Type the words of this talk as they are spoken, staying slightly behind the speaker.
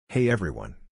Hey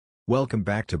everyone. Welcome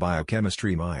back to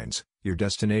Biochemistry Minds, your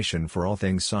destination for all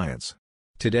things science.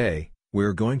 Today,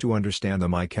 we're going to understand the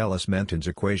Michaelis Menten's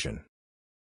equation.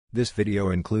 This video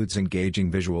includes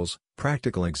engaging visuals,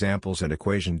 practical examples and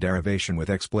equation derivation with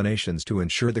explanations to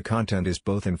ensure the content is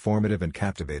both informative and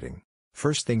captivating.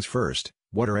 First things first,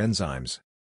 what are enzymes?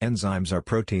 Enzymes are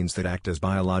proteins that act as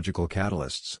biological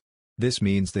catalysts. This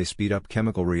means they speed up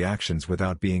chemical reactions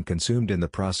without being consumed in the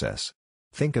process.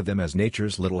 Think of them as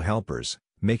nature's little helpers,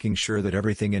 making sure that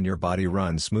everything in your body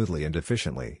runs smoothly and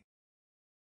efficiently.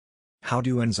 How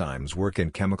do enzymes work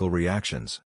in chemical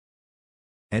reactions?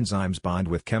 Enzymes bind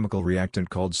with chemical reactant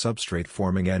called substrate,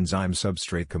 forming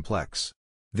enzyme-substrate complex.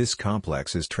 This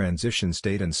complex is transition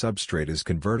state and substrate is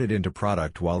converted into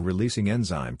product while releasing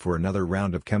enzyme for another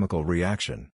round of chemical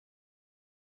reaction.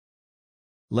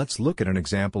 Let's look at an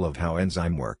example of how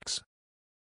enzyme works.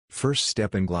 First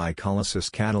step in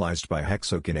glycolysis catalyzed by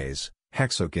hexokinase.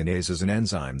 Hexokinase is an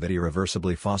enzyme that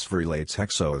irreversibly phosphorylates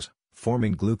hexose,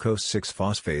 forming glucose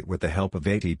 6-phosphate with the help of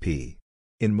ATP.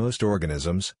 In most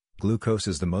organisms, glucose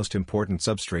is the most important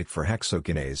substrate for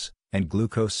hexokinase, and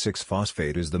glucose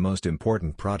 6-phosphate is the most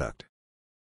important product.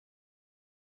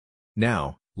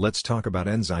 Now, let's talk about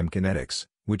enzyme kinetics,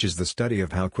 which is the study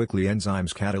of how quickly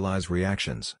enzymes catalyze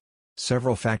reactions.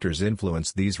 Several factors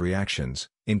influence these reactions,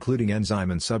 including enzyme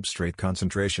and substrate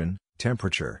concentration,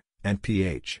 temperature, and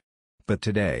pH. But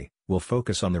today, we'll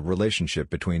focus on the relationship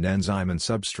between enzyme and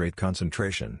substrate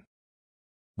concentration.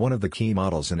 One of the key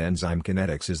models in enzyme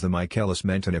kinetics is the Michaelis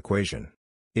Menten equation.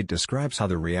 It describes how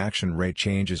the reaction rate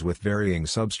changes with varying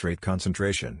substrate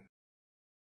concentration.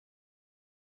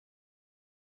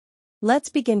 Let's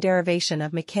begin derivation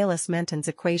of Michaelis Menten's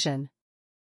equation.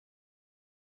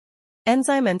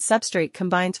 Enzyme and substrate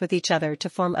combines with each other to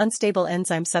form unstable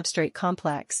enzyme-substrate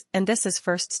complex, and this is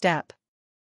first step.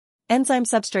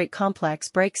 Enzyme-substrate complex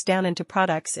breaks down into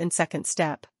products in second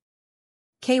step.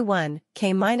 K1,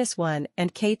 K-1,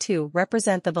 and K2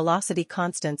 represent the velocity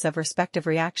constants of respective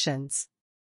reactions.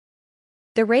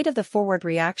 The rate of the forward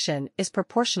reaction is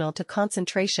proportional to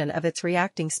concentration of its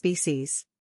reacting species.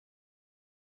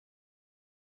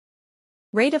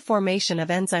 Rate of formation of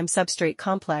enzyme-substrate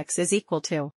complex is equal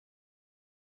to.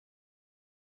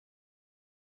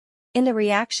 In the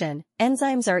reaction,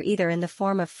 enzymes are either in the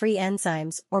form of free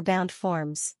enzymes or bound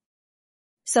forms.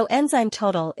 So enzyme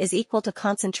total is equal to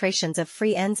concentrations of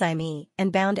free enzyme E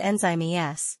and bound enzyme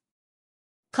Es.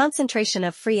 Concentration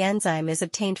of free enzyme is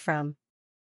obtained from.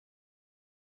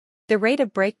 The rate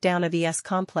of breakdown of Es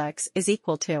complex is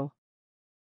equal to.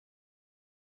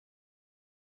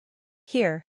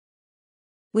 Here,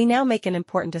 we now make an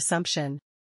important assumption.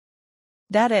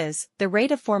 That is, the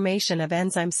rate of formation of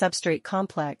enzyme-substrate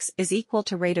complex is equal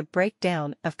to rate of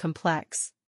breakdown of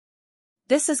complex.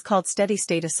 This is called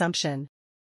steady-state assumption.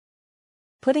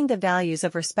 Putting the values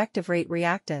of respective rate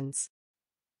reactants.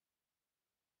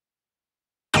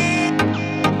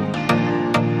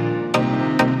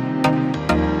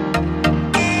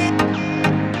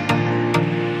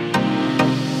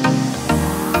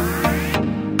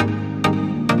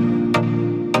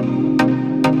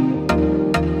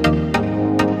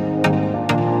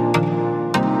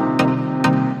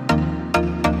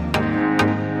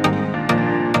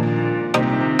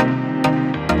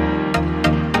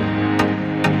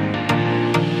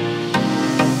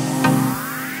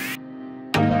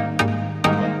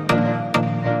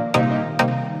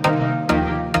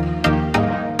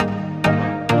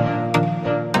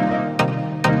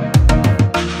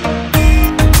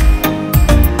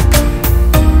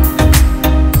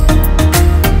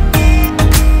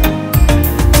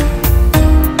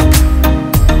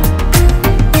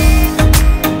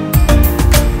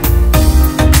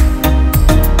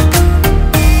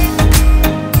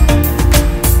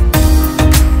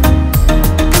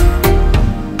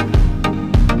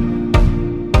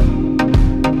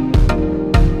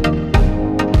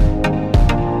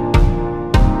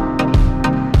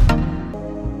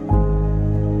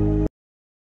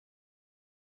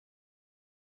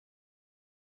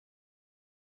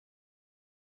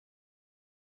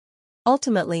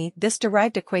 Ultimately, this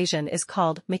derived equation is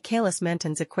called Michaelis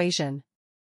Menten's equation.